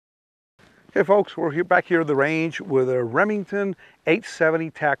Hey folks, we're back here at the range with a Remington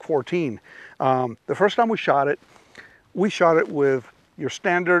 870 TAC 14. The first time we shot it with your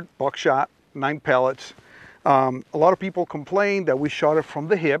standard buckshot, 9 pellets. A lot of people complained that we shot it from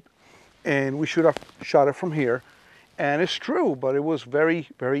the hip and we should have shot it from here. And it's true, but it was very,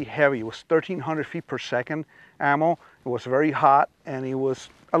 very heavy. It was 1,300 feet per second ammo. It was very hot, and it was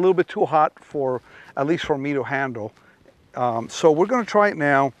a little bit too hot for, at least for me to handle. So we're gonna try it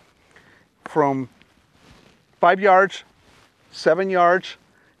now from 5 yards, 7 yards,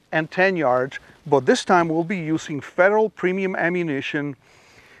 and 10 yards. But this time we'll be using Federal premium ammunition.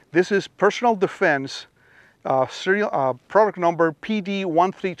 This is Personal Defense, serial product number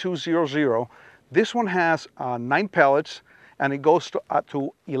PD13200. This one has 9 pellets, and it goes to up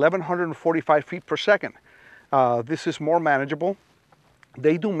to 1,145 feet per second. This is more manageable.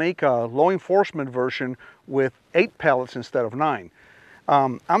 They do make a law enforcement version with 8 pellets instead of 9.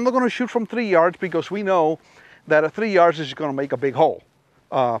 I'm not going to shoot from 3 yards because we know that at 3 yards is going to make a big hole.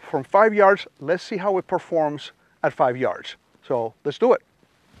 From 5 yards, let's see how it performs at 5 yards. So let's do it.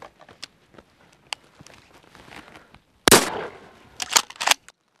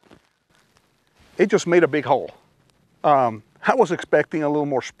 It just made a big hole. I was expecting a little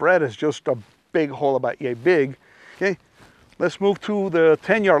more spread. It's just a big hole about yay big. Okay, let's move to the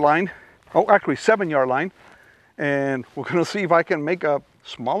 10-yard line. Oh, actually 7-yard line. And we're gonna see if I can make a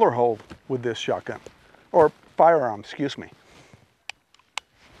smaller hole with this shotgun, or firearm, excuse me.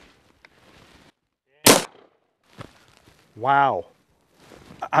 Wow,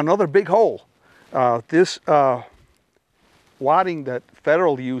 another big hole. This wadding that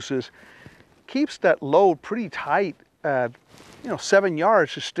Federal uses keeps that load pretty tight at, 7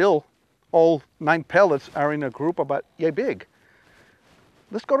 yards is still, all 9 pellets are in a group about yay big.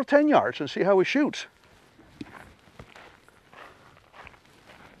 Let's go to 10 yards and see how it shoots.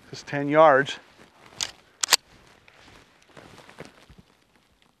 This is 10 yards.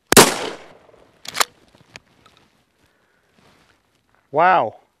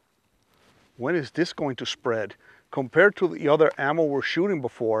 Wow, when is this going to spread? Compared to the other ammo we're shooting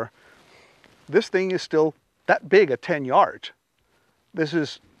before, this thing is still that big at 10 yards. This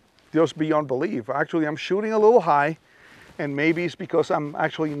is just beyond belief. Actually, I'm shooting a little high, and maybe it's because I'm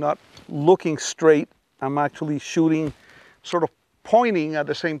actually not looking straight. I'm actually shooting, sort of pointing at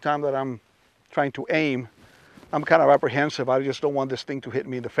the same time that I'm trying to aim. I'm kind of apprehensive. I just don't want this thing to hit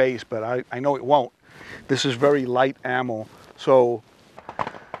me in the face, but I know it won't. This is very light ammo. So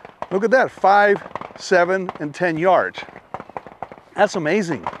look at that, 5, 7, and 10 yards. That's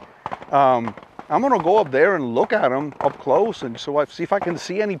amazing. I'm gonna go up there and look at them up close and so I see if I can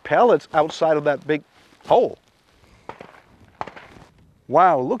see any pellets outside of that big hole.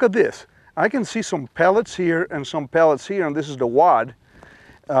 Wow, look at this. I can see some pellets here and some pellets here, and this is the wad.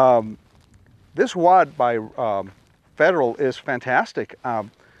 This wad by Federal is fantastic.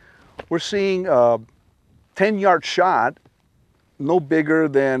 We're seeing a 10-yard shot, no bigger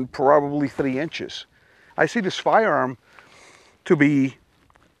than probably 3 inches. I see this firearm to be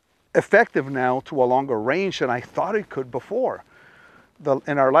effective now to a longer range than I thought it could before.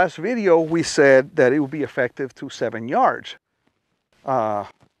 In our last video, we said that it would be effective to 7 yards.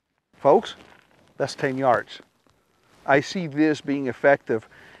 Folks, that's 10 yards. I see this being effective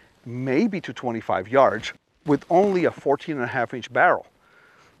maybe to 25 yards with only a 14.5-inch barrel.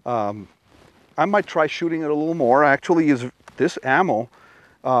 I might try shooting it a little more. Actually, this ammo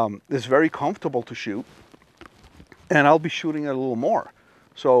is very comfortable to shoot, and I'll be shooting it a little more.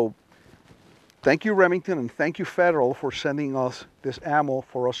 So thank you, Remington, and thank you, Federal, for sending us this ammo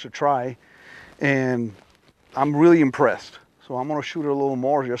for us to try. And I'm really impressed. So I'm gonna shoot it a little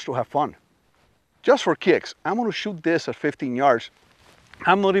more just to have fun. Just for kicks, I'm gonna shoot this at 15 yards.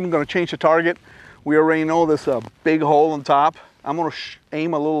 I'm not even gonna change the target. We already know there's a big hole on top. I'm gonna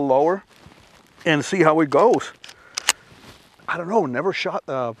aim a little lower and see how it goes. I don't know, never shot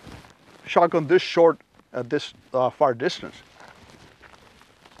a shotgun this short at this far distance.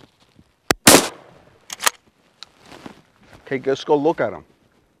 Okay, let's go look at them.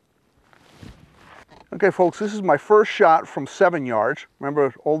 Okay, folks, this is my first shot from 7 yards.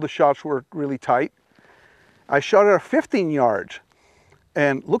 Remember, all the shots were really tight. I shot it at 15 yards.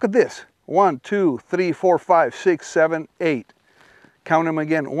 And look at this. 1, 2, 3, 4, 5, 6, 7, 8. Count them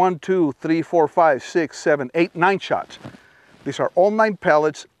again. 1, 2, 3, 4, 5, 6, 7, 8, 9 shots. These are all 9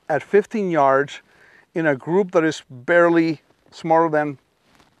 pellets at 15 yards in a group that is barely smaller than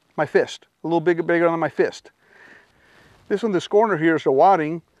my fist. A little bigger than my fist. This on this corner here is the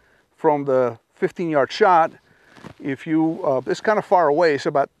wadding from the 15-yard shot. If you, it's kind of far away, it's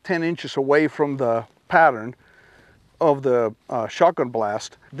about 10 inches away from the pattern. of the shotgun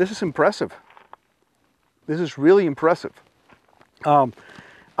blast, this is impressive. This is really impressive.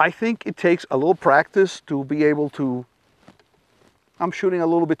 I think it takes a little practice to be able to, I'm shooting a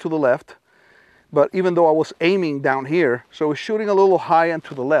little bit to the left, but even though I was aiming down here, so I was shooting a little high and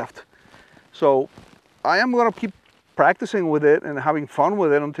to the left. So I am going to keep practicing with it and having fun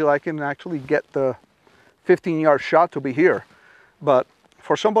with it until I can actually get the 15-yard shot to be here. But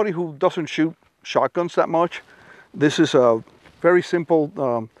for somebody who doesn't shoot shotguns that much, this is a very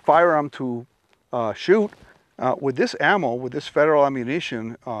simple firearm to shoot. With this ammo, with this federal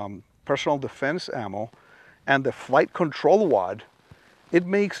ammunition, personal defense ammo, and the flight control wad, it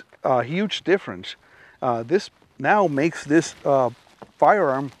makes a huge difference. This now makes this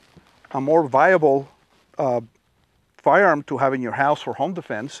firearm a more viable firearm to have in your house for home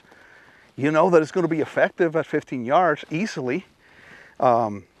defense. You know that it's going to be effective at 15 yards easily,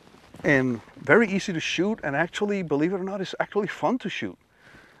 and very easy to shoot, and actually, believe it or not, it's actually fun to shoot.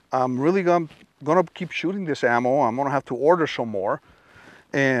 I'm really gonna keep shooting this ammo. I'm gonna have to order some more,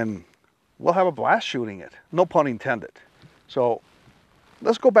 and we'll have a blast shooting it. No pun intended. So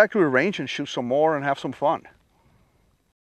let's go back to the range and shoot some more and have some fun.